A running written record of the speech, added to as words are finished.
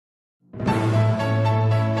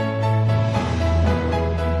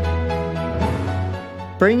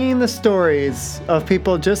bringing the stories of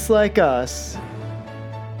people just like us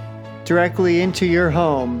directly into your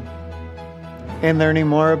home and learning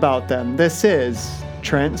more about them. This is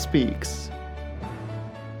Trent Speaks.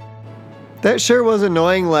 That sure was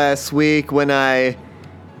annoying last week when I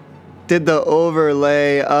did the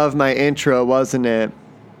overlay of my intro, wasn't it?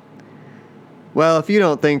 Well, if you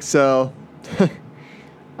don't think so,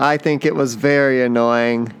 I think it was very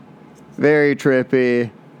annoying, very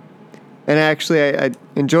trippy. And actually, I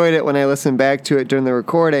enjoyed it when I listened back to it during the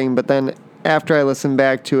recording, but then after I listened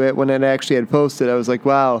back to it, when it actually had posted, I was like,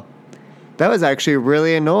 wow, that was actually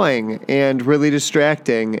really annoying and really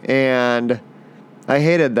distracting, and I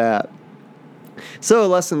hated that. So,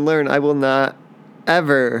 lesson learned, I will not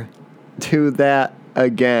ever do that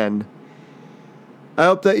again. I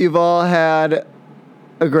hope that you've all had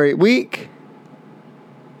a great week.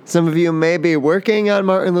 Some of you may be working on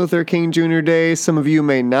Martin Luther King Jr. Day. Some of you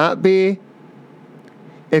may not be.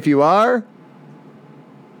 If you are,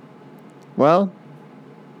 well,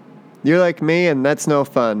 you're like me and that's no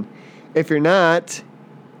fun. If you're not,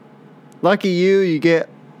 lucky you, you get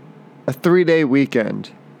a 3-day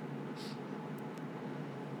weekend.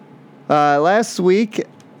 Last week,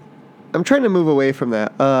 I'm trying to move away from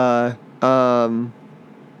that.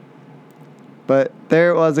 But there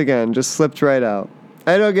it was again, just slipped right out.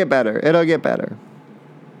 It'll get better.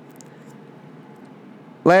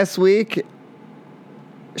 Last week,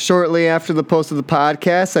 shortly after the post of the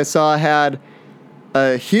podcast, I saw I had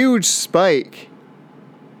a huge spike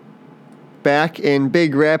back in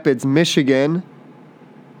Big Rapids, Michigan.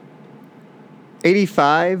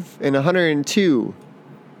 85 and 102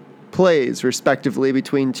 plays, respectively,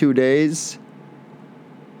 between 2 days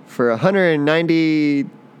for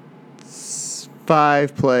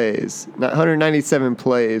 195 plays, not 197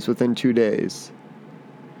 plays within 2 days.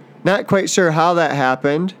 Not quite sure how that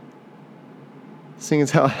happened, seeing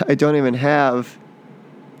as how I don't even have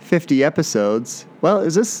 50 episodes. Well,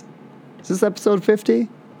 is this episode 50?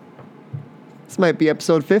 This might be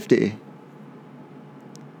episode 50,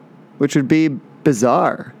 which would be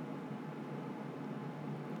bizarre.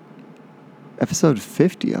 Episode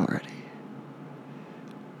 50 already.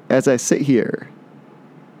 As I sit here,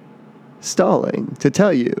 stalling to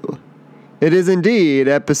tell you, it is indeed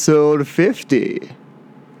episode 50.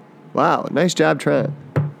 Wow, nice job, Trent.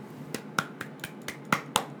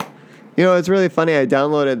 You know, it's really funny. I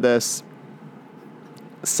downloaded this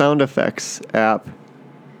sound effects app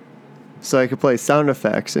so I could play sound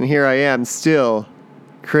effects, and here I am still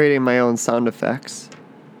creating my own sound effects.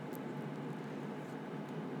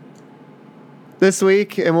 This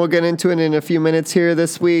week, and we'll get into it in a few minutes here,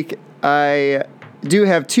 this week I do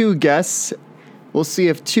have 2 guests. We'll see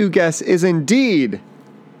if 2 guests is indeed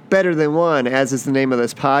better than 1, as is the name of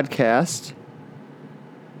this podcast.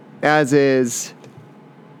 As is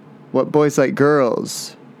what Boys Like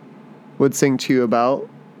Girls would sing to you about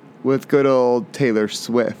with good old Taylor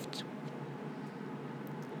Swift.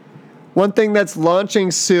 One thing that's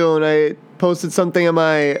launching soon, I posted something on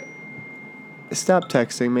my... Stop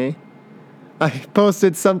texting me. I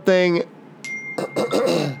posted something...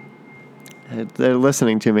 They're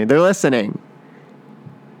listening to me. They're listening.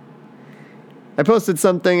 I posted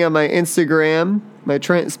something on my Instagram, my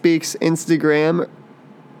Trent Speaks Instagram,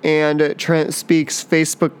 and Trent Speaks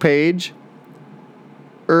Facebook page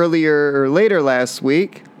later last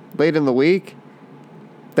week, late in the week,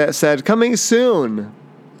 that said, coming soon.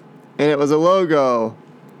 And it was a logo.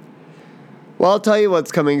 Well, I'll tell you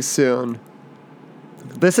what's coming soon.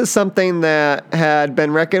 This is something that had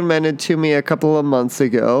been recommended to me a couple of months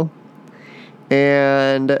ago,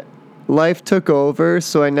 and life took over,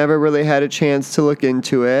 so I never really had a chance to look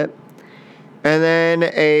into it. And then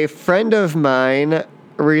a friend of mine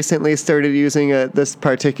recently started using this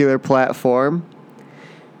particular platform,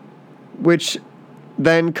 which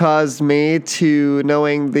then caused me to,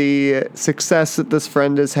 knowing the success that this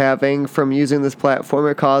friend is having from using this platform,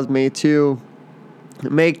 it caused me to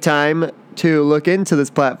make time to look into this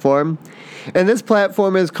platform. And this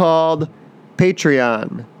platform is called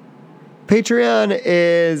Patreon. Patreon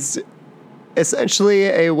is essentially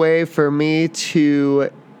a way for me to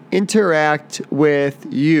interact with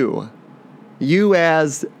you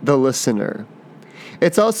as the listener.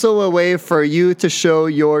 It's also a way for you to show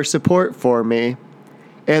your support for me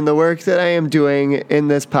and the work that I am doing in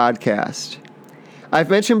this podcast. I've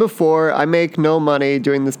mentioned before, I make no money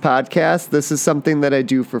doing this podcast. This is something that I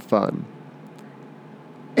do for fun.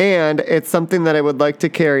 And it's something that I would like to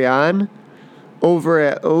carry on over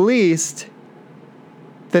at least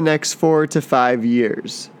the next 4 to 5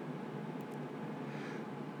 years.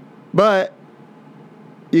 But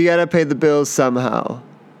you gotta pay the bills somehow.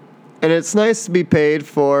 And it's nice to be paid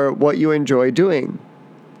for what you enjoy doing.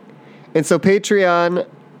 And so Patreon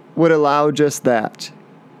would allow just that.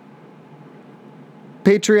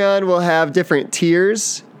 Patreon will have different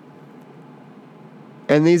tiers.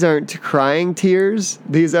 And these aren't crying tears.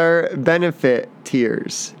 These are benefit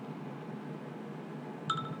tiers.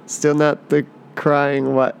 Still not the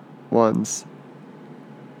crying wet ones.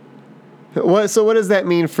 So what does that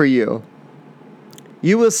mean for you?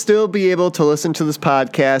 You will still be able to listen to this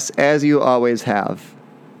podcast as you always have.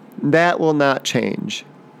 That will not change.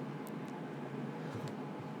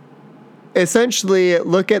 Essentially,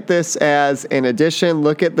 look at this as an addition.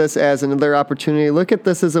 Look at this as another opportunity. Look at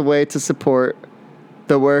this as a way to support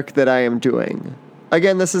the work that I am doing.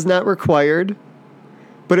 Again, this is not required,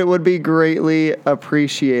 but it would be greatly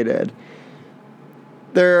appreciated.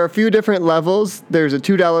 There are a few different levels. There's a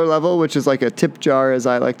 $2 level, which is like a tip jar, as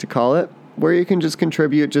I like to call it, where you can just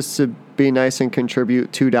contribute just to be nice and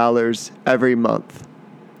contribute $2 every month.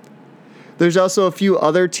 There's also a few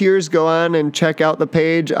other tiers. Go on and check out the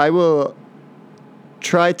page. I will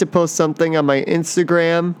try to post something on my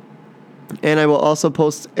Instagram, and I will also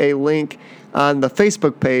post a link on the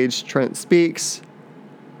Facebook page, Trent Speaks.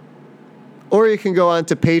 Or you can go on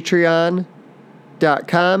to patreon.com.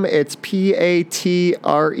 It's Patreon,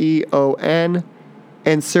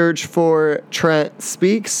 and search for Trent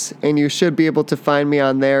Speaks, and you should be able to find me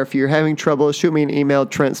on there. If you're having trouble, shoot me an email,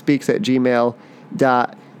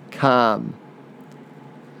 trentspeaks@gmail.com.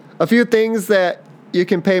 A few things that you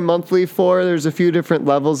can pay monthly for. There's a few different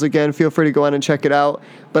levels. Again, feel free to go on and check it out.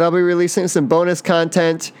 But I'll be releasing some bonus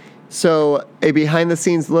content. So a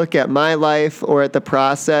behind-the-scenes look at my life or at the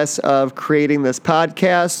process of creating this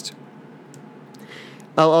podcast.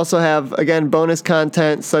 I'll also have, again, bonus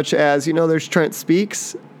content such as, there's Trent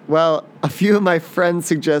Speaks. Well, a few of my friends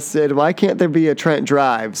suggested, why can't there be a Trent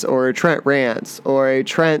Drives or a Trent Rants or a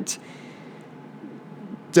Trent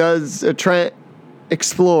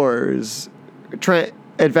Explores, Trent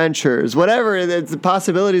Adventures, whatever. The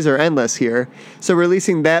possibilities are endless here. So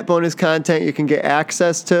releasing that bonus content, you can get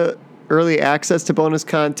early access to bonus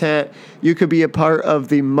content. You could be a part of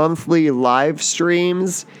the monthly live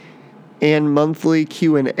streams and monthly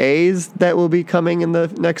Q&As that will be coming in the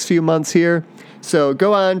next few months here. So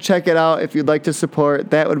go on, check it out. If you'd like to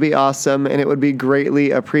support, that would be awesome, and it would be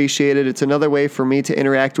greatly appreciated. It's another way for me to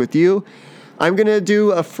interact with you. I'm going to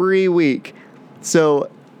do a free week.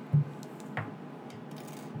 So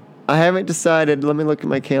I haven't decided. Let me look at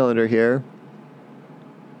my calendar here.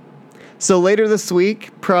 So later this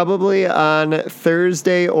week, probably on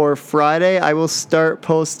Thursday or Friday, I will start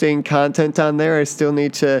posting content on there. I still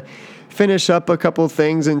need to finish up a couple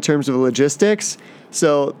things in terms of logistics.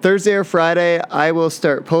 So Thursday or Friday, I will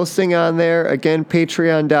start posting on there. Again,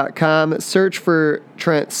 patreon.com. Search for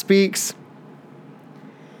Trent Speaks.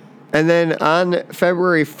 And then on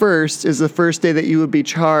February 1st is the first day that you would be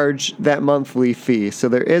charged that monthly fee. So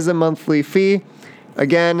there is a monthly fee.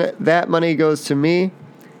 Again, that money goes to me,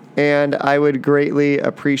 and I would greatly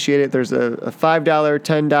appreciate it. There's a $5,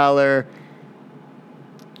 $10,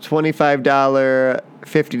 $25,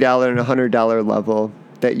 $50, and $100 level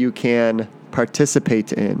that you can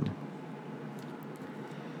participate in.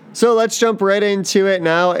 So let's jump right into it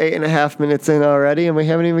now. 8.5 minutes in already, and we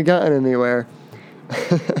haven't even gotten anywhere.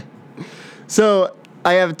 So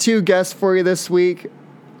I have 2 guests for you this week,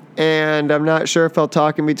 and I'm not sure if I'll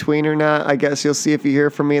talk in between or not. I guess you'll see if you hear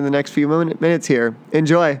from me in the next few minutes here.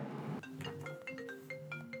 Enjoy.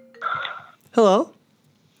 Hello.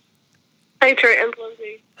 Hi, Trent and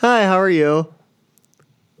Lindsay. Hi, how are you?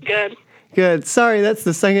 Good. Good. Sorry, that's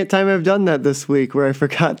the second time I've done that this week where I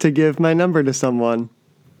forgot to give my number to someone.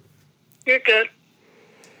 You're good.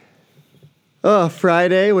 Oh,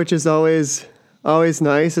 Friday, which is always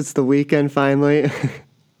nice. It's the weekend finally.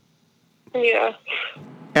 Yeah.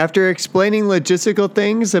 After explaining logistical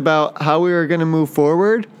things about how we were going to move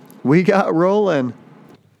forward, we got rolling.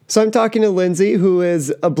 So I'm talking to Lindsay, who is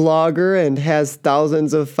a blogger and has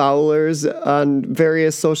thousands of followers on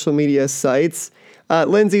various social media sites.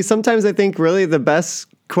 Lindsay, sometimes I think really the best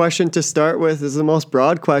question to start with is the most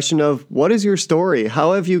broad question of, what is your story?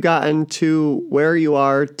 How have you gotten to where you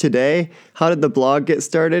are today? How did the blog get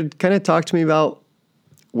started? Kind of talk to me about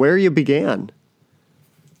where you began.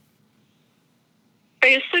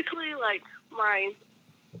 Basically, my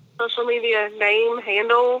social media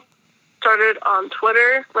handle started on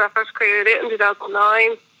Twitter when I first created it in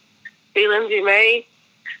 2009, be Lindsay May.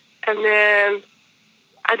 And then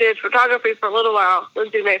I did photography for a little while,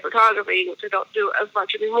 Lindsay May Photography, which I don't do as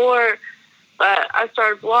much anymore. But I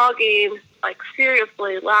started blogging,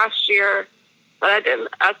 seriously last year, but I didn't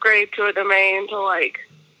upgrade to a domain until,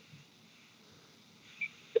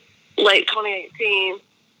 late 2018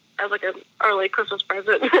 as like an early Christmas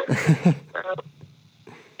present. So,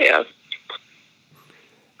 yeah.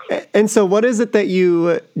 And so what is it that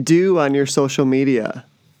you do on your social media?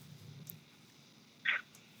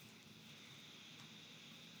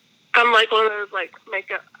 I'm like one of those like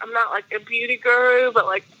makeup. I'm not like a beauty guru, but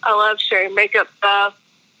like I love sharing makeup stuff,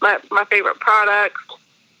 my favorite products,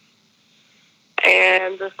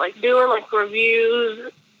 and just like doing like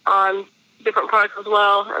reviews on different products as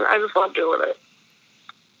well. And I just love doing it.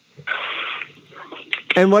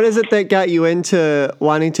 And what is it that got you into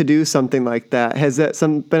wanting to do something like that? Has that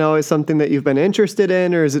been always something that you've been interested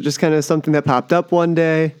in, or is it just kind of something that popped up one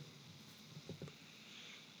day?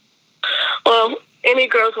 Well, any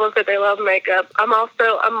girls will say they love makeup. I'm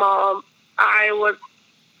also a mom.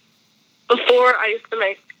 Before I used to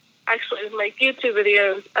make YouTube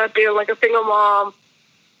videos of being like a single mom,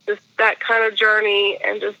 just that kind of journey,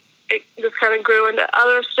 and it just kind of grew into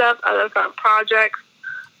other stuff, other kind of projects.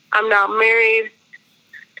 I'm now married,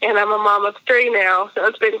 and I'm a mom of 3 now, so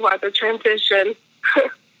it's been quite the transition.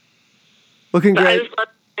 Well, I just love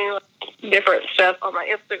doing different stuff on my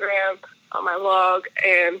Instagram, on my blog,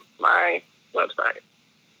 and my website.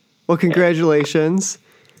 Well, congratulations.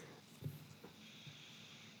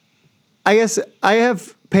 I guess I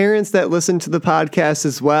have parents that listen to the podcast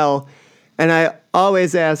as well, and I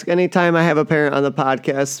always ask anytime I have a parent on the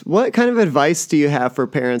podcast, what kind of advice do you have for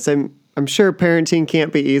parents? I'm sure parenting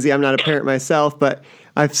can't be easy. I'm not a parent myself, but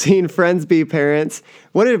I've seen friends be parents.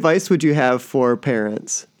 What advice would you have for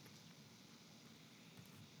parents?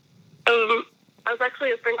 I was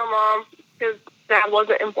actually a single mom because dad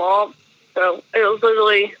wasn't involved, so it was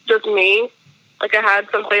literally just me. Like I had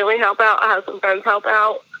some family help out, I had some friends help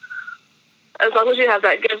out. As long as you have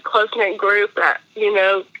that good, close-knit group that,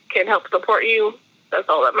 can help support you, that's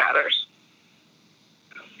all that matters.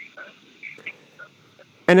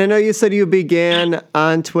 And I know you said you began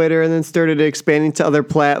on Twitter and then started expanding to other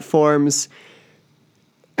platforms.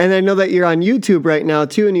 And I know that you're on YouTube right now,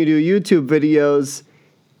 too, and you do YouTube videos.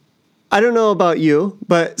 I don't know about you,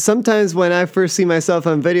 but sometimes when I first see myself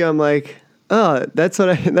on video, I'm like, oh, that's what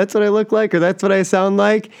I look like, or that's what I sound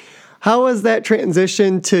like. How was that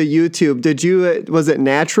transition to YouTube? Was it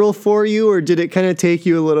natural for you, or did it kind of take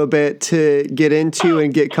you a little bit to get into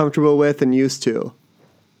and get comfortable with and used to?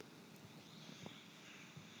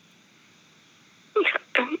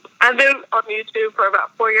 I've been on YouTube for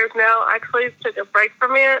about 4 years now. I actually took a break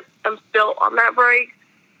from it. I'm still on that break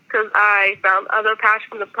because I found other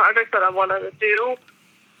passions and projects that I wanted to do.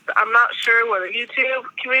 I'm not sure where the YouTube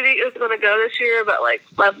community is going to go this year, but like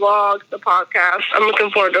my blog, the podcast, I'm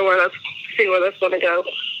looking forward to see where that's going to go.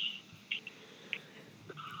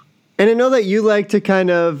 And I know that you like to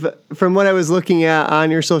kind of, from what I was looking at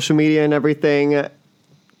on your social media and everything,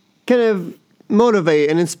 kind of motivate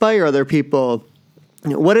and inspire other people.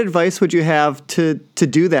 What advice would you have to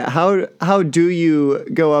do that? How do you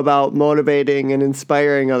go about motivating and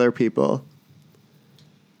inspiring other people?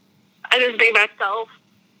 I just be myself.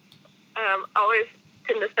 Always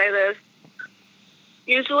tend to say this.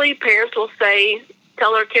 Usually parents will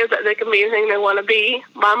tell their kids that they can be anything they want to be.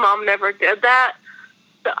 My mom never did that.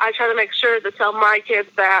 So I try to make sure to tell my kids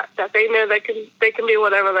that they know they can be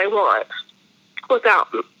whatever they want without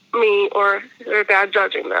me or their dad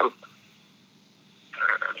judging them.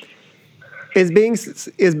 Is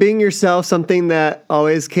being yourself something that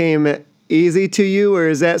always came easy to you, or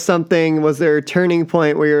was there a turning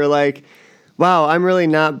point where you're like, wow, I'm really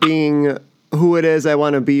not being who it is I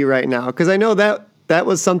want to be right now? Because I know that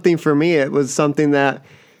was something for me. It was something that,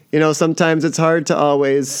 sometimes it's hard to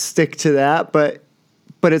always stick to that, but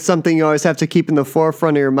it's something you always have to keep in the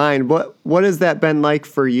forefront of your mind. What has that been like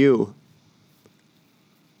for you?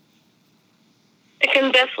 It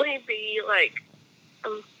can definitely be like,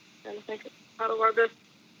 I'm trying to think how to word this.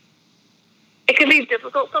 It can be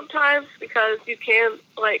difficult sometimes because you can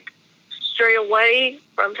stray away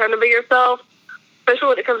from trying to be yourself, especially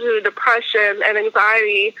when it comes to depression and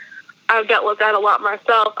anxiety. I've dealt with that a lot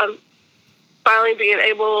myself. I'm finally being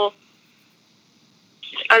able,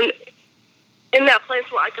 I'm in that place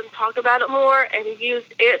where I can talk about it more and use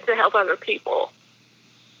it to help other people.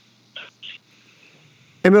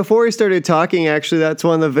 And before we started talking, actually, that's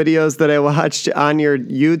one of the videos that I watched on your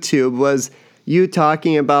YouTube was you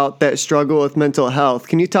talking about that struggle with mental health.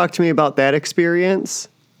 Can you talk to me about that experience?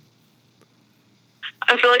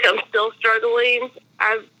 I feel like I'm still struggling.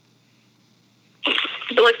 I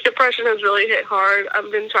feel like depression has really hit hard.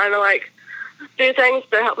 I've been trying to do things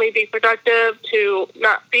to help me be productive, to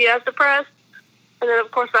not be as depressed. And then,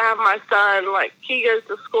 of course, I have my son. He goes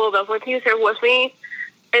to school, but when he's here with me,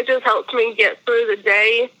 it just helps me get through the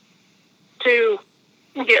day to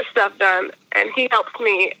get stuff done, and he helps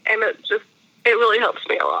me, and it really helps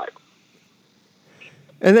me a lot.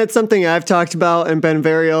 And that's something I've talked about and been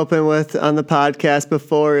very open with on the podcast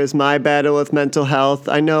before, is my battle with mental health.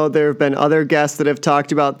 I know there have been other guests that have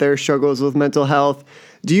talked about their struggles with mental health.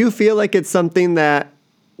 Do you feel like it's something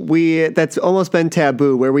that's almost been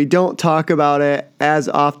taboo, where we don't talk about it as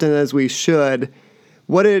often as we should?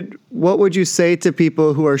 What would you say to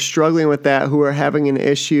people who are struggling with that, who are having an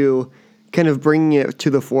issue, kind of bringing it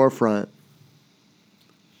to the forefront?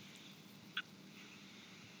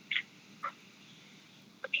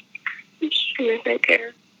 Take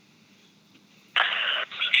care.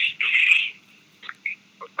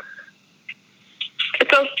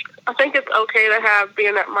 I think it's okay to be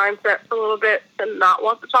in that mindset for a little bit and not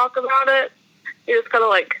want to talk about it. You just kind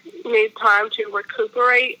of need time to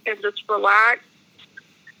recuperate and just relax.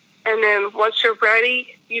 And then once you're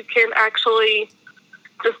ready, you can actually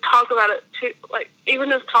just talk about it too, even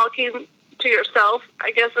just talking to yourself,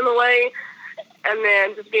 I guess, in a way, and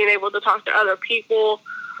then just being able to talk to other people.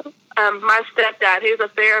 My stepdad, he's a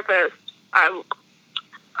therapist. I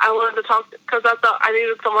wanted to talk because I thought I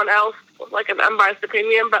needed someone else, an unbiased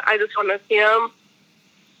opinion, but I just wanted him.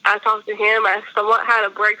 I talked to him. I somewhat had a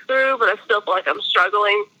breakthrough, but I still feel like I'm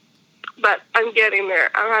struggling. But I'm getting there.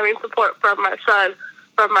 I'm having support from my son,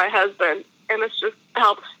 from my husband, and it's just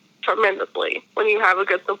helps tremendously when you have a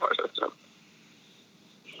good support system.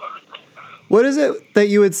 What is it that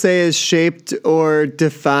you would say has shaped or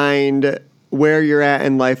defined where you're at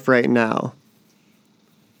in life right now?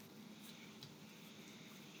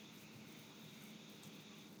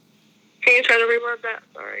 Can you try to reword that?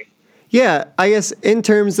 Sorry. Yeah, I guess in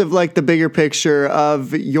terms of the bigger picture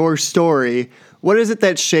of your story, what is it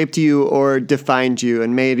that shaped you or defined you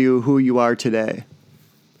and made you who you are today?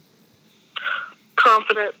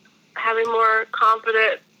 Confidence. Having more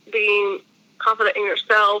confidence, being confident in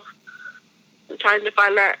yourself, and trying to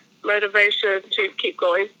find that motivation to keep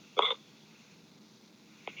going.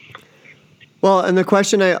 Well, and the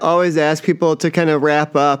question I always ask people to kind of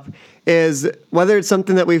wrap up is whether it's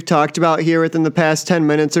something that we've talked about here within the past 10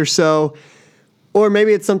 minutes or so, or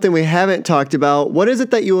maybe it's something we haven't talked about. What is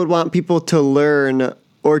it that you would want people to learn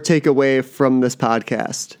or take away from this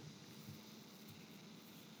podcast?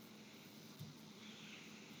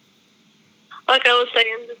 Like I was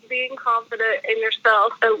saying, just being confident in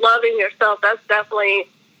yourself and loving yourself, that's definitely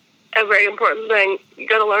a very important thing. You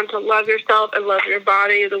got to learn to love yourself and love your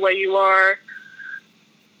body the way you are.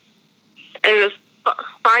 And just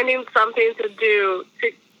finding something to do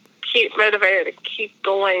to keep motivated and keep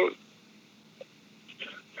going.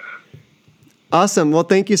 Awesome. Well,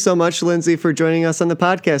 thank you so much, Lindsay, for joining us on the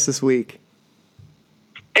podcast this week.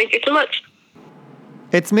 Thank you so much.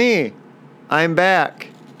 It's me. I'm back.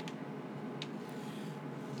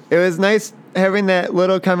 It was nice having that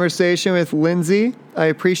little conversation with Lindsay. I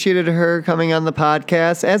appreciated her coming on the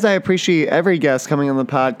podcast, as I appreciate every guest coming on the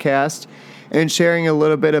podcast and sharing a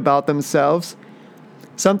little bit about themselves.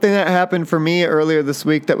 Something that happened for me earlier this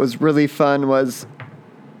week that was really fun was,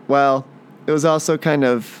 well, it was also kind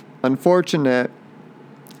of unfortunate.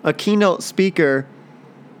 A keynote speaker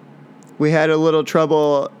we had a little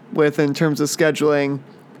trouble with in terms of scheduling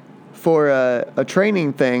for a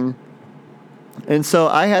training thing. And so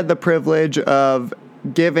I had the privilege of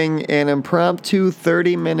giving an impromptu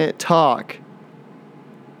 30-minute talk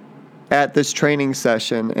at this training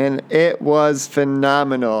session, and it was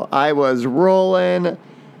phenomenal. I was rolling.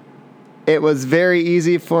 It was very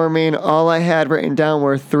easy for me, and all I had written down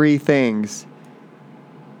were 3 things.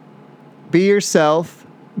 Be yourself,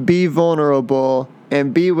 be vulnerable,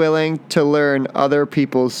 and be willing to learn other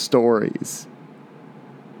people's stories.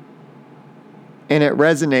 And it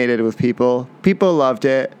resonated with people. People loved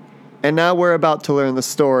it. And now we're about to learn the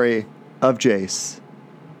story of Jace.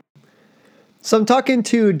 So I'm talking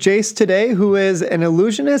to Jace today, who is an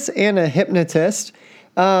illusionist and a hypnotist.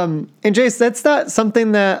 And Jace, that's not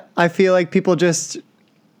something that I feel like people just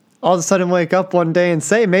all of a sudden wake up one day and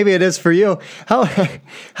say. Maybe it is for you.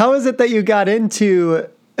 How is it that you got into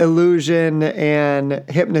illusion and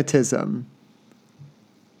hypnotism?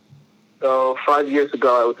 So 5 years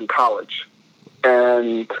ago, I was in college.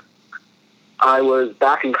 And I was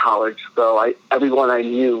back in college, so everyone I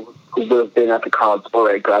knew who would have been at the college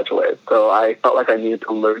already graduated. So I felt like I needed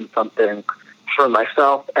to learn something for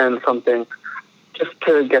myself and something just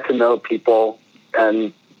to get to know people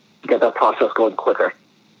and get that process going quicker,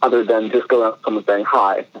 other than just going up to someone saying,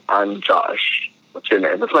 "Hi, I'm Josh. What's your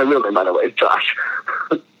name?" That's my real name, by the way, Josh.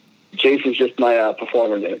 Jace is just my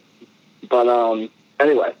performer name. But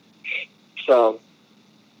anyway, so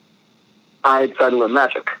I decided to learn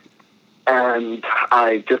magic, and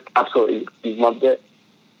I just absolutely loved it.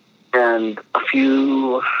 And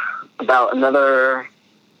about another,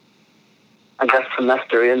 I guess,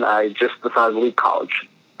 semester in, I just decided to leave college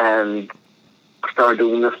and started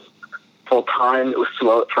doing this full time. It was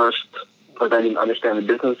slow at first because I didn't understand the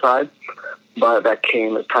business side, but that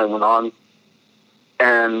came as time went on.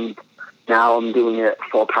 And now I'm doing it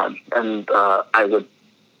full time, and I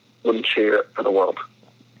wouldn't share it for the world.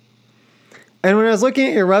 And when I was looking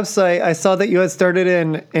at your website, I saw that you had started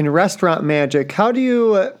in restaurant magic.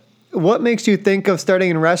 What makes you think of starting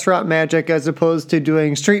in restaurant magic as opposed to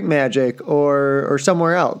doing street magic or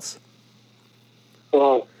somewhere else?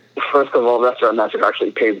 Well, first of all, restaurant magic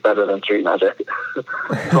actually pays better than street magic.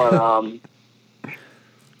 But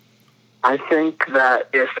I think that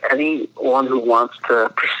if anyone who wants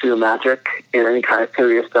to pursue magic in any kind of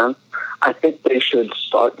serious sense, I think they should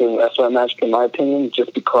start doing restaurant magic, in my opinion,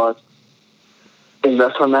 just because in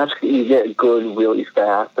restaurant magic, you get good really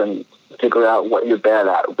fast and figure out what you're bad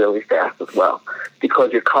at really fast as well.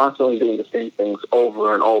 Because you're constantly doing the same things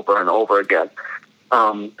over and over and over again.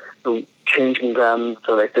 Changing them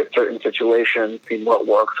so they fit certain situations, seeing what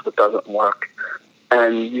works, what doesn't work.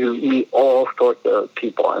 And you meet all sorts of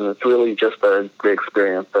people, and it's really just a great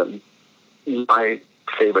experience and my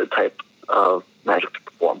favorite type of magic to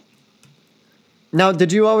perform. Now,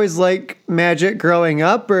 did you always like magic growing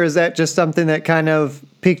up, or is that just something that kind of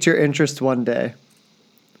piqued your interest one day?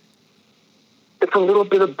 It's a little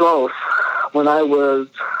bit of both. When I was,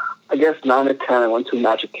 9 or 10, I went to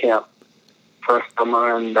magic camp for a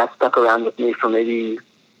summer, and that stuck around with me for maybe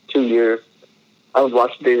 2 years. I would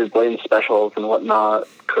watch David Blaine specials and whatnot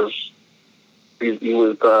because he's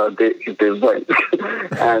David Blaine.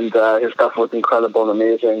 And his stuff was incredible and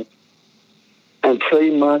amazing. And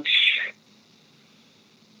pretty much,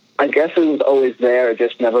 I guess it was always there. It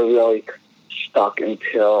just never really stuck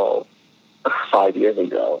until 5 years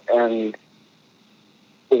ago. And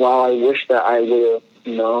while I wish that I would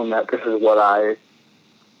have known that this is what I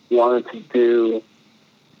wanted to do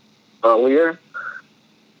earlier,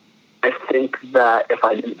 I think that if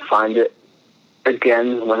I didn't find it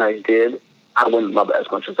again when I did, I wouldn't love it as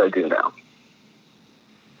much as I do now.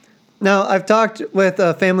 Now, I've talked with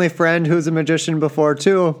a family friend who's a magician before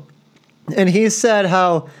too, and he said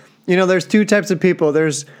how, there's two types of people.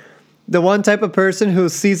 There's the one type of person who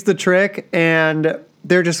sees the trick and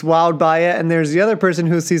they're just wowed by it, and there's the other person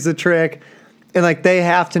who sees the trick and they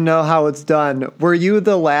have to know how it's done. Were you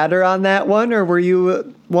the latter on that one, or were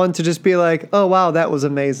you one to just be like, oh wow, that was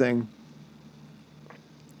amazing?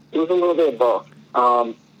 It was a little bit of both.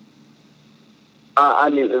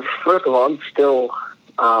 First of all, I'm still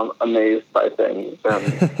amazed by things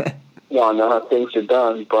and want to know how things are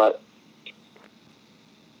done, but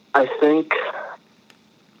I think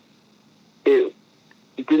it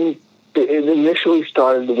initially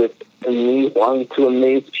started with me wanting to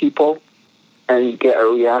amaze people and get a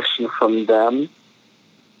reaction from them.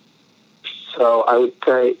 So I would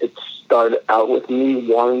say it started out with me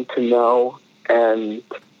wanting to know and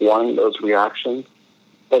wanting those reactions,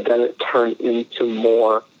 but then it turned into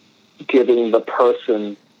more giving the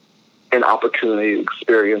person an opportunity to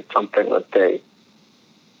experience something that they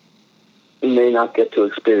may not get to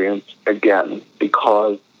experience again,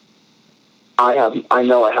 because I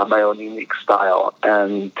know I have my own unique style,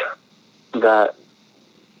 and that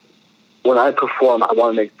when I perform, I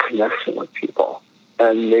want to make a connection with people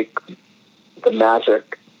and make the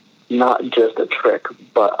magic not just a trick,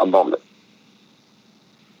 but a moment.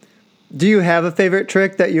 Do you have a favorite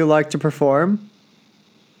trick that you like to perform?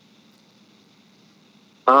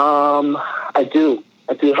 I do.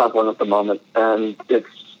 I do have one at the moment, and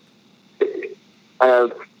I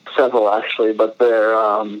have several actually, but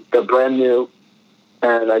they're brand new,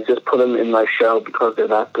 and I just put them in my show because they're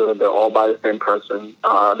that good. They're all by the same person.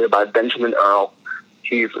 They're by Benjamin Earl.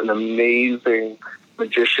 He's an amazing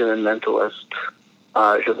magician and mentalist.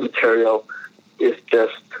 His material is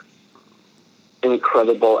just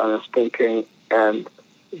incredible, and his thinking and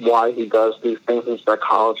why he does these things and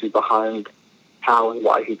psychology behind how and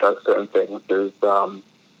why he does certain things is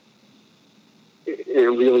it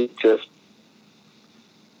really just,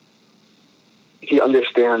 he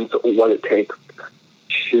understands what it takes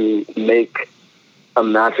to make a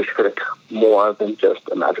magic trick more than just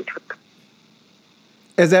a magic trick.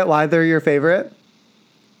 Is that why they're your favorite?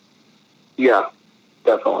 Yeah,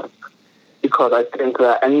 definitely. Because I think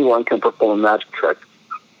that anyone can perform a magic trick,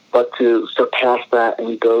 but to surpass that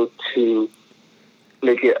and go to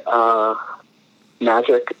make it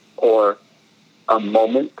magic or a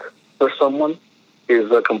moment for someone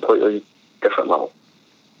is a completely different level.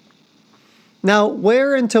 Now,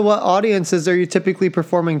 where and to what audiences are you typically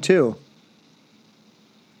performing to?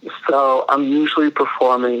 So I'm usually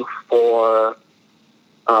performing for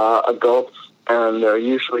adults, and they're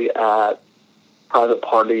usually at private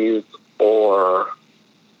parties or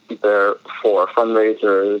they're for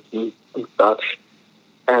fundraisers and such.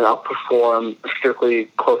 And I'll perform strictly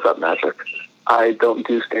close-up magic. I don't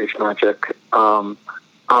do stage magic. I'll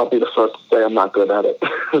be the first to say I'm not good at it.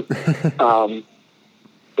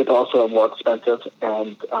 It's also more expensive,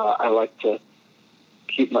 and I like to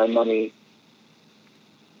keep my money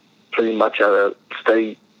pretty much at a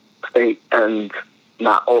steady state and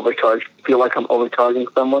not overcharge. Feel like I'm overcharging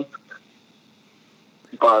someone,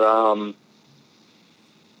 but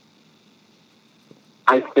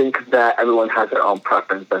I think that everyone has their own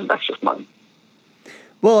preference, and that's just mine.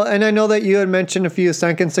 Well, and I know that you had mentioned a few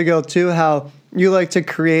seconds ago too how you like to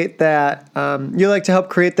create that. You like to help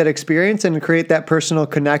create that experience and create that personal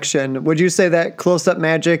connection. Would you say that close-up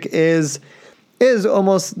magic is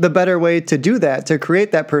almost the better way to do that, to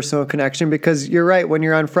create that personal connection? Because you're right, when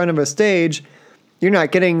you're on front of a stage, you're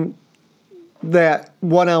not getting that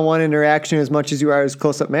one-on-one interaction as much as you are as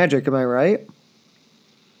close-up magic. Am I right?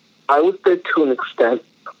 I would say to an extent,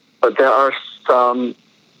 but there are some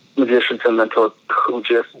magicians and mentors who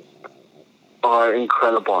just are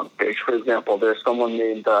incredible on stage. For example, there's someone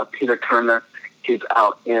named Peter Turner. He's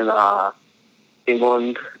out in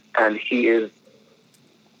England, and he is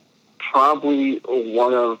probably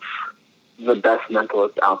one of the best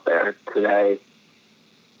mentalists out there today.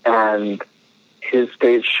 And his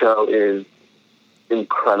stage show is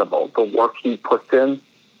incredible. The work he puts in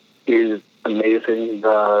is amazing.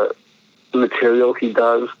 The material he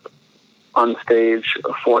does on stage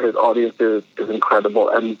for his audiences is incredible.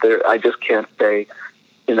 And I just can't say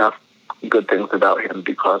enough good things about him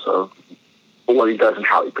because of what he does and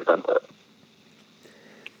how he presents it.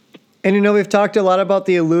 And we've talked a lot about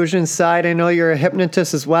the illusion side. I know you're a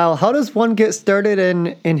hypnotist as well. How does one get started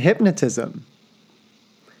in hypnotism?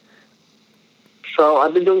 So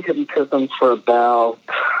I've been doing hypnotism for about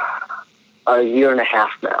a year and a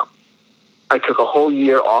half now. I took a whole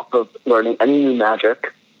year off of learning any new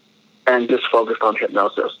magic and just focused on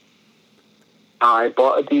hypnosis. I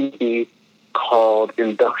bought a DVD called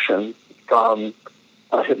Induction from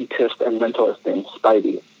a hypnotist and mentalist named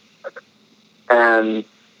Spidey. And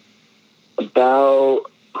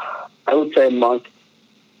about, I would say a month,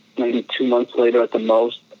 maybe 2 months later at the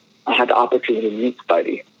most, I had the opportunity to meet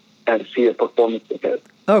Spidey and see a performance of his.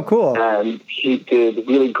 Oh, cool. And he did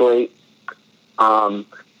really great.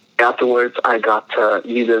 Afterwards, I got to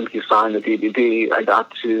meet him. He signed the DVD. I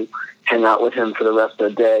got to hang out with him for the rest of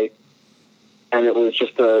the day. And it was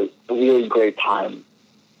just a really great time.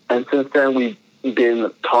 And since then, we've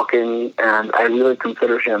been talking, and I really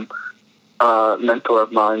consider him a mentor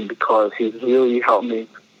of mine because he's really helped me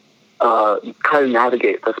kind of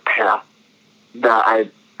navigate this path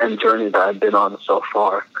and journey that I've been on so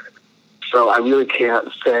far. So I really can't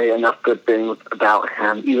say enough good things about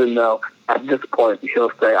him, even though at this point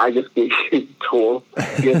he'll say, I just gave you the tool.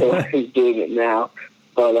 You're the one who's doing it now.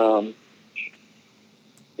 But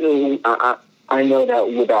I know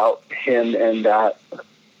that without him and that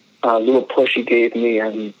little push he gave me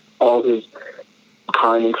and all his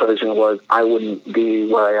kind encouragement words, I wouldn't be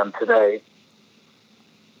where I am today.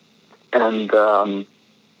 And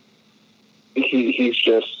he's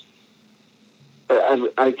just,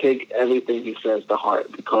 I take everything he says to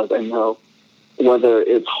heart because I know whether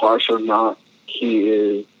it's harsh or not, he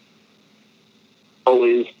is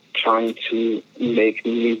always trying to make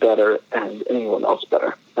me better and anyone else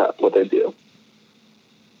better at what they do.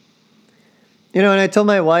 And I told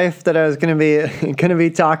my wife that I was going to be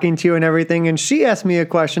talking to you and everything, and she asked me a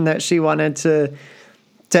question that she wanted to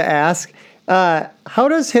ask. How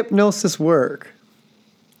does hypnosis work?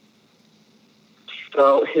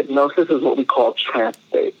 So hypnosis is what we call trance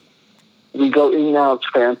state. We go in and out of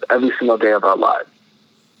trance every single day of our lives.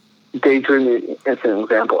 Daydreaming is an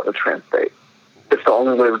example of a trance state. It's the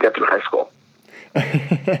only way we get through high school.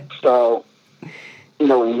 So,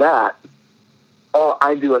 knowing that, all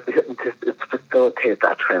I do as a hypnotist is facilitate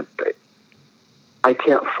that trance state. I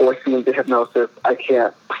can't force you into hypnosis. I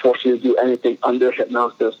can't force you to do anything under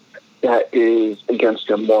hypnosis that is against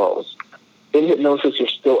your morals. In hypnosis, you're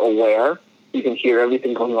still aware. You can hear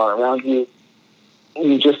everything going on around you.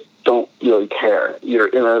 You just don't really care. You're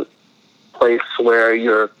in a place where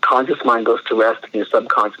your conscious mind goes to rest and your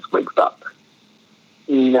subconscious wakes up.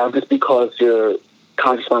 Now, just because your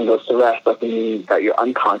conscious mind goes to rest doesn't mean that you're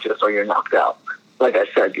unconscious or you're knocked out. Like I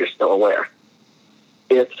said, you're still aware.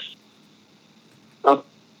 It's a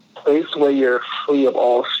place where you're free of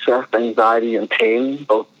all stress, anxiety, and pain,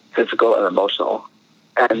 both physical and emotional.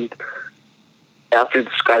 And after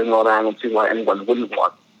describing all that, I don't see why anyone wouldn't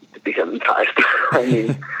want to be hypnotized. I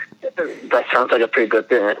mean, that sounds like a pretty good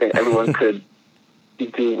thing. I think everyone could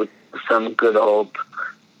do with some good old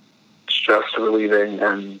stress relieving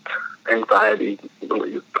and anxiety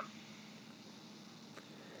relief.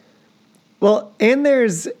 Well, and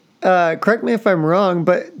there's, correct me if I'm wrong,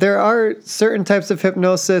 but there are certain types of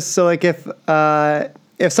hypnosis. So, like if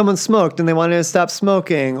someone smoked and they wanted to stop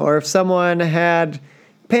smoking, or if someone had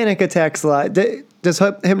panic attacks a lot, does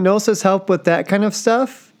hypnosis help with that kind of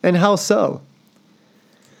stuff? And how so?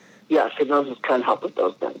 Yes, hypnosis can help with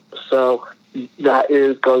those things. So that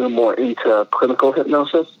is going more into clinical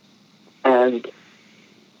hypnosis. And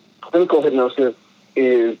clinical hypnosis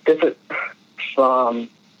is different from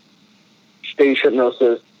stage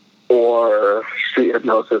hypnosis or street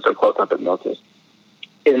hypnosis or close-up hypnosis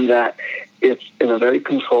in that it's in a very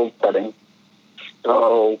controlled setting.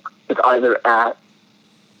 So it's either at,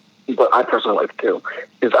 what I personally like to do,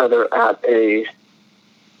 is either at a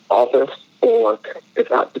office or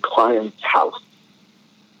it's at the client's house.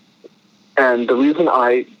 And the reason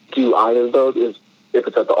I do either of those is if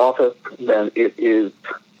it's at the office, then it is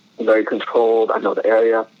very controlled. I know the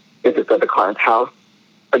area. If it's at the client's house,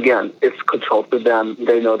 again, it's controlled for them.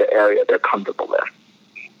 They know the area. They're comfortable there.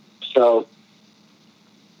 So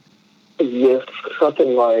with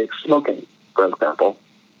something like smoking, for example,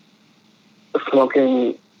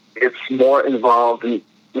 smoking, it's more involved in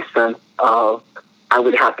the sense of I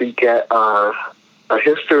would have to get a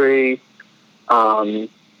history, see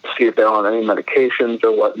if they're on any medications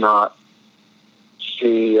or whatnot,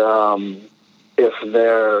 see if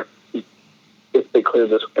they clear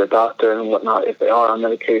this with their doctor and whatnot, if they are on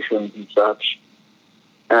medications and such.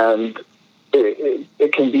 And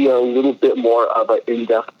it can be a little bit more of an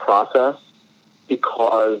in-depth process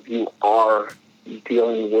because you are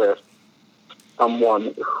dealing with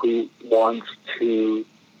someone who wants to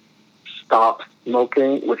stop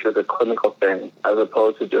smoking, which is a clinical thing, as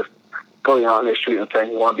opposed to just going out in the street and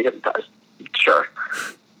saying, you want to be hypnotized? Sure.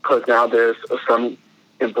 Because now there's some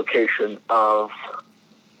implication of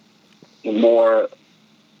more,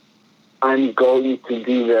 I'm going to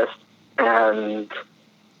do this and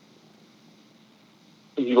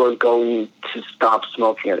you're going to stop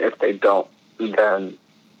smoking it. If they don't, then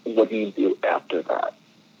what do you do after that?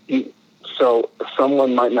 So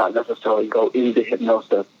someone might not necessarily go into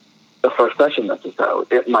hypnosis the first session necessarily.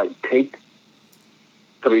 It might take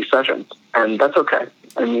 3 sessions, and that's okay.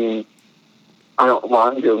 I mean, I don't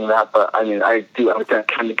mind doing that, but I mean, I do everything I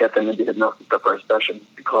can to get them into hypnosis the first session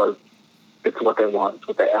because it's what they want, it's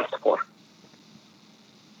what they asked for.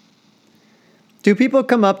 Do people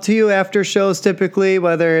come up to you after shows typically,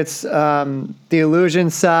 whether it's the illusion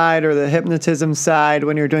side or the hypnotism side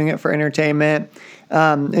when you're doing it for entertainment?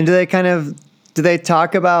 And do they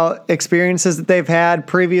talk about experiences that they've had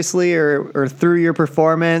previously or through your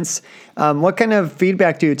performance? What kind of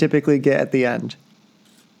feedback do you typically get at the end?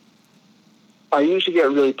 I usually get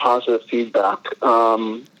really positive feedback.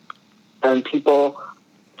 And people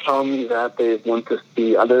tell me that they went to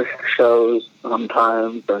see other shows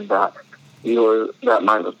sometimes and that that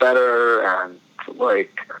mine was better, and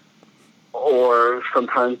or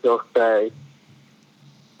sometimes they'll say,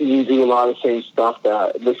 you do a lot of the same stuff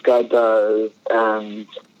that this guy does, and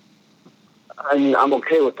I mean, I'm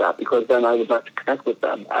okay with that because then I would like to connect with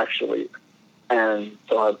them, actually. And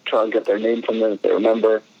so I try to get their name from them if they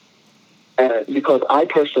remember. And because I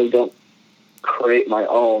personally don't create my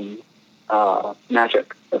own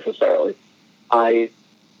magic, necessarily. I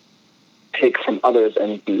take from others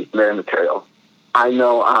and use their material. I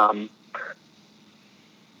know,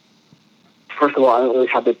 first of all, I don't really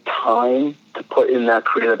have the time to put in that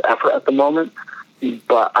creative effort at the moment,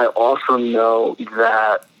 but I also know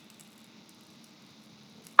that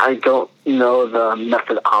I don't know the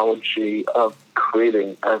methodology of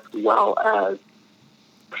creating as well as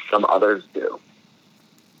some others do.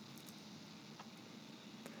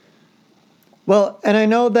 Well, and I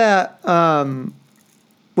know that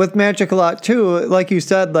with magic a lot too, like you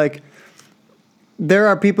said, like there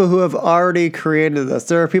are people who have already created this.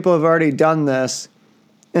 There are people who have already done this.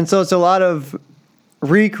 And so it's a lot of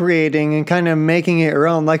recreating and kind of making it your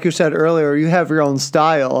own. Like you said earlier, you have your own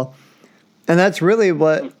style. And that's really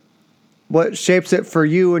what shapes it for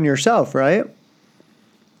you and yourself, right?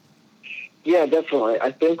 Yeah, definitely.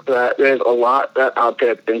 I think that there's a lot that out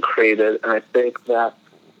there that's been created, and I think that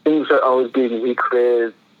things are always being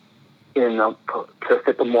recreated to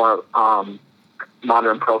fit the more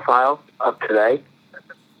modern profile of today.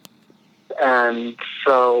 And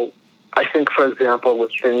so I think, for example,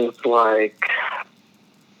 with things like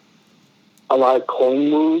a lot of coin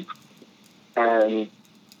moves and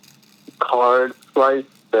card slice,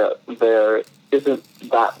 they're isn't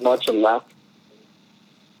that much left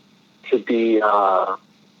to be, I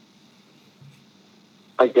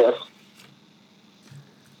guess,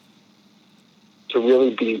 to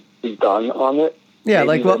really be done on it. Yeah, Maybe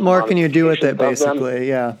like what there's more can you do with it, modifications of them basically?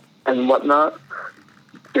 Yeah. and whatnot.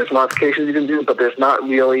 There's modifications you can do, but there's not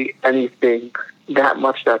really anything that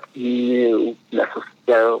much that's new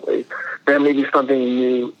necessarily. There may be something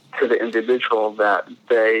new to the individual that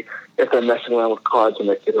if they're messing around with cards and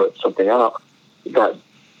they figure out something out, that's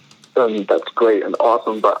great and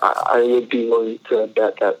awesome. But I would be willing to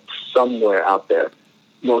bet that somewhere out there,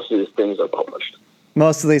 most of these things are published.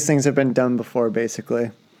 Most of these things have been done before,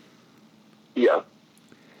 basically. Yeah.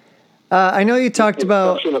 I know you talked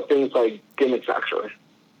about exception of things like gimmicks, actually.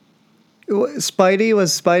 Spidey.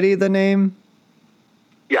 Was Spidey the name?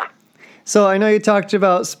 Yeah. So I know you talked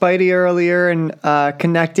about Spidey earlier and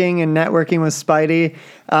connecting and networking with Spidey.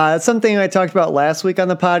 That's something I talked about last week on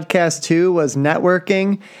the podcast too, was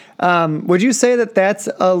networking. Would you say that that's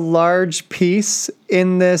a large piece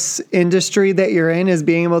in this industry that you're in, is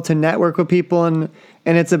being able to network with people and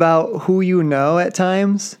it's about who you know at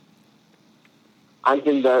times? I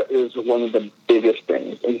think that is one of the biggest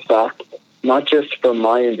things. In fact, not just for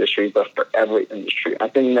my industry, but for every industry. I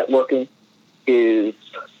think networking is,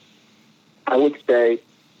 I would say,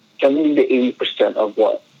 70 to 80% of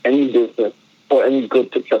what any business or any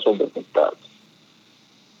good, successful business does.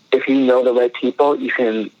 If you know the right people, you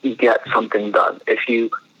can get something done. If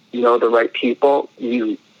you know the right people,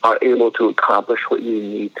 you are able to accomplish what you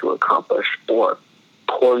need to accomplish or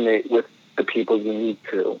coordinate with the people you need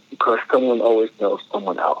to, because someone always knows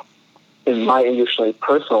someone else. In my industry,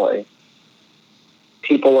 personally,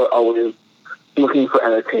 people are always looking for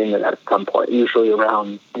entertainment at some point, usually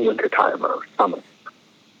around wintertime or summer.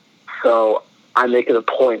 So I make it a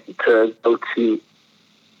point to go to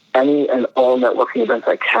any and all networking events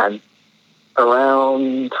I can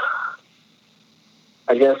around,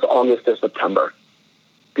 I guess, August or September,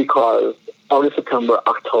 because August, September,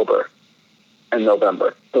 October, and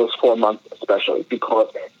November, those 4 months especially, because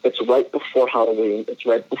it's right before Halloween, it's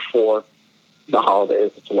right before the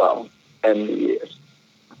holidays as well, and New Year's.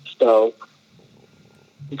 So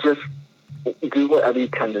just do whatever you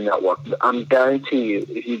can to network. I'm guarantee you,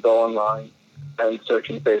 if you go online and search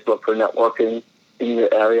in Facebook for networking in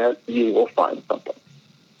your area, you will find something.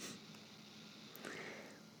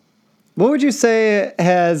 What would you say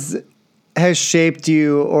has shaped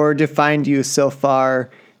you or defined you so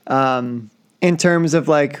far, in terms of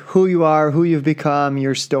like who you are, who you've become,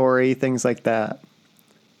 your story, things like that?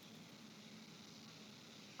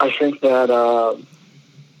 I think that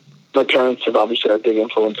my parents have obviously had a big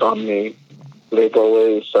influence on me. They've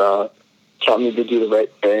always taught me to do the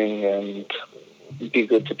right thing and be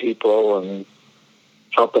good to people and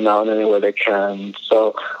help them out in any way they can.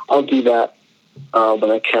 So I'll do that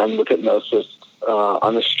when I can with hypnosis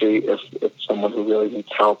on the street if someone who really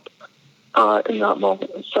needs help in that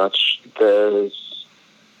moment and such. There's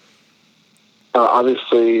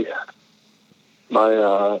obviously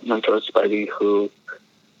my mentor, Spidey, who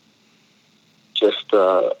just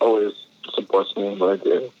always supports me in what I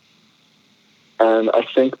do. And I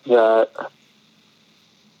think that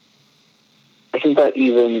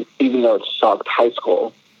even though it sucked, high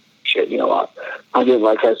school shit me a lot. I didn't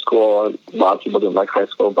like high school. A lot of people didn't like high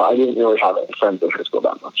school, but I didn't really have any friends in high school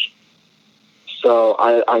that much. So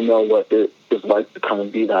I know what it is like to kind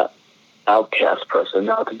of be that outcast person,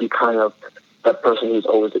 now to be kind of that person who's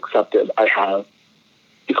always accepted. I have,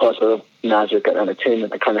 because of magic and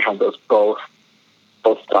entertainment, I kind of have those both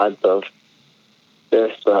sides of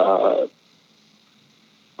this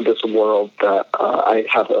this world that I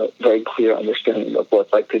have a very clear understanding of what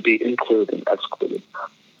it's like to be included and excluded.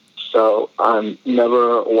 So I'm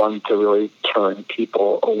never one to really turn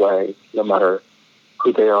people away, no matter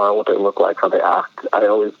who they are, what they look like, how they act. I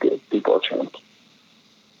always give people a chance.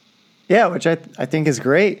 Yeah, which I think is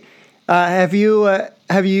great. Have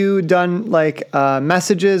you done like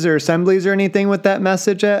messages or assemblies or anything with that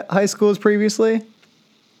message at high schools previously?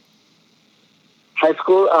 High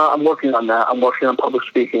school, I'm working on that. I'm working on public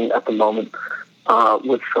speaking at the moment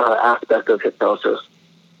with aspect of hypnosis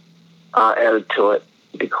added to it,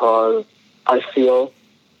 because I feel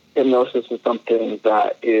hypnosis is something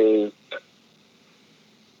that is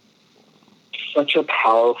such a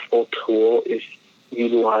powerful tool if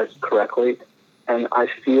utilized correctly. And I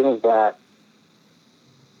feel that,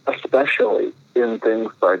 especially in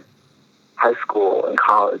things like high school and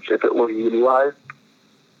college, if it were utilized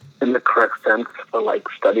in the correct sense for like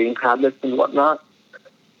studying habits and whatnot,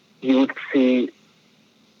 you would see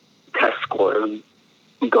test scores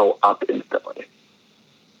go up instantly.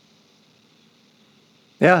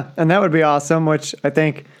 Yeah, and that would be awesome, which I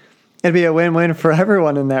think it'd be a win-win for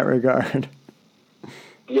everyone in that regard.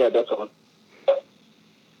 Yeah, definitely.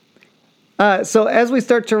 So as we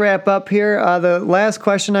start to wrap up here, the last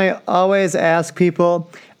question I always ask people,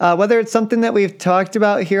 whether it's something that we've talked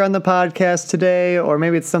about here on the podcast today, or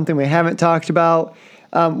maybe it's something we haven't talked about,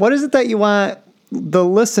 what is it that you want the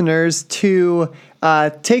listeners to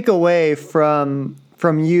take away from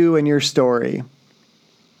you and your story?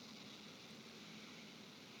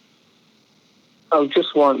 I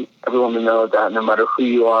just want everyone to know that no matter who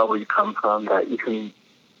you are, where you come from, that you can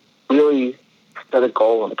really set a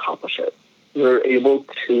goal and accomplish it. You're able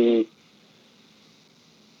to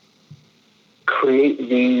create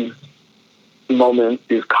these moments,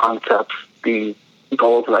 these concepts, these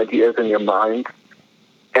goals and ideas in your mind.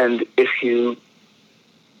 And if you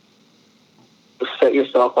set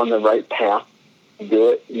yourself on the right path to do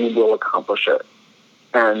it, you will accomplish it.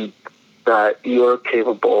 And that you're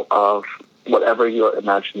capable of whatever your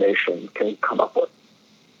imagination can come up with.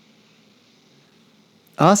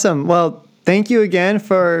 Awesome. Well, thank you again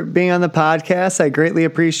for being on the podcast. I greatly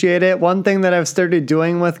appreciate it. One thing that I've started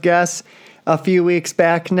doing with guests a few weeks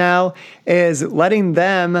back now is letting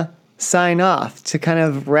them sign off to kind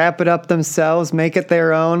of wrap it up themselves, make it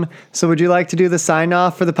their own. So would you like to do the sign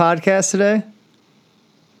off for the podcast today?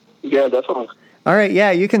 Yeah, definitely. All right. Yeah,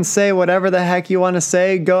 you can say whatever the heck you want to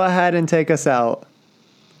say. Go ahead and take us out.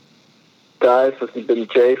 Guys, this has been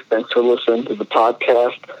Jay. Thanks for listening to the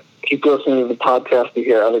podcast. Keep listening to the podcast to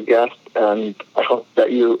hear other guests, and I hope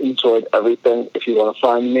that you enjoyed everything. If you want to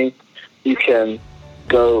find me, you can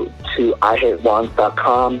go to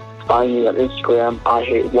IHateWands.com, find me on Instagram,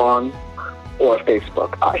 IHateWands, or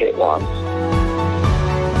Facebook, IHateWands.